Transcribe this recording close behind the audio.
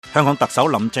香港特首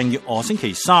林鄭月娥星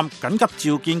期三緊急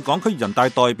召見港區人大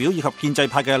代表以及建制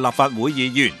派嘅立法會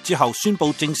議員，之後宣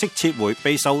布正式撤回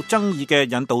備受爭議嘅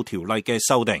引渡條例嘅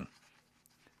修訂。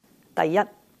第一，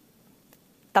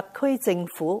特區政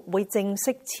府會正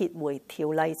式撤回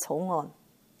條例草案，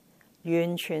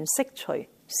完全釋除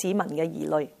市民嘅疑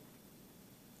慮。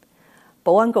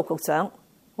保安局局長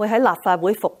會喺立法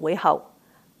會復會後，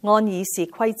按議事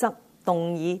規則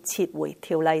動議撤回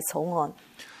條例草案。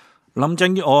林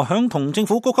鄭月娥響同政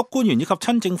府高級官員以及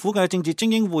親政府嘅政治精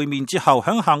英會面之後，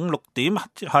響下午6點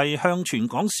係向全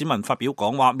港市民發表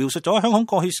講話，描述咗香港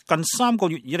過去近3個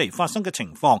月以嚟發生嘅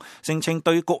情況，聲稱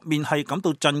對局面係感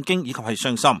到震驚以及係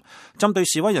傷心。針對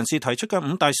示威人士提出嘅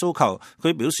5大訴求，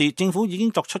佢表示政府已經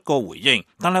作出過回應，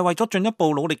但係為咗進一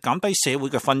步努力減低社會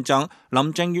嘅紛爭，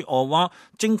林鄭月娥話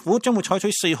政府將會採取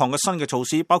4項嘅新嘅措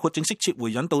施，包括正式撤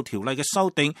回引渡條例嘅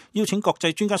修訂，邀請國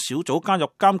際專家小組加入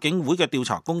監警會嘅調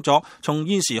查工作。從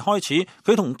現時開始，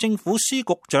佢同政府司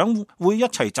局長會一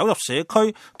齊走入社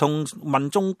區，同民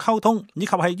眾溝通，以及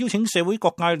係邀請社會各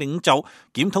界領袖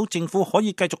檢討政府可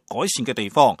以繼續改善嘅地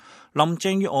方。林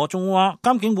鄭月娥仲話，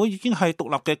監警會已經係獨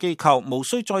立嘅機構，無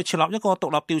需再設立一個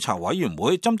獨立調查委員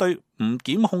會，針對唔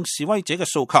檢控示威者嘅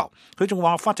訴求。佢仲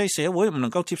話，法制社會唔能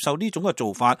夠接受呢種嘅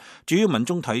做法。至於民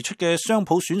眾提出嘅雙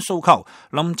普選訴求，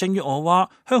林鄭月娥話，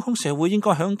香港社會應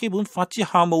該喺基本法之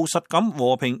下務實咁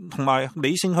和平同埋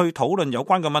理性去討論有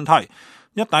關嘅問題。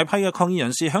一大批嘅抗議人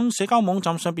士喺社交網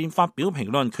站上邊發表評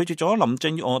論，拒絕咗林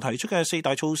鄭月娥提出嘅4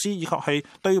大措施，以及係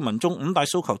對民眾5大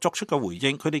訴求作出嘅回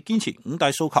應。佢哋堅持5大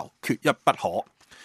訴求缺一不可。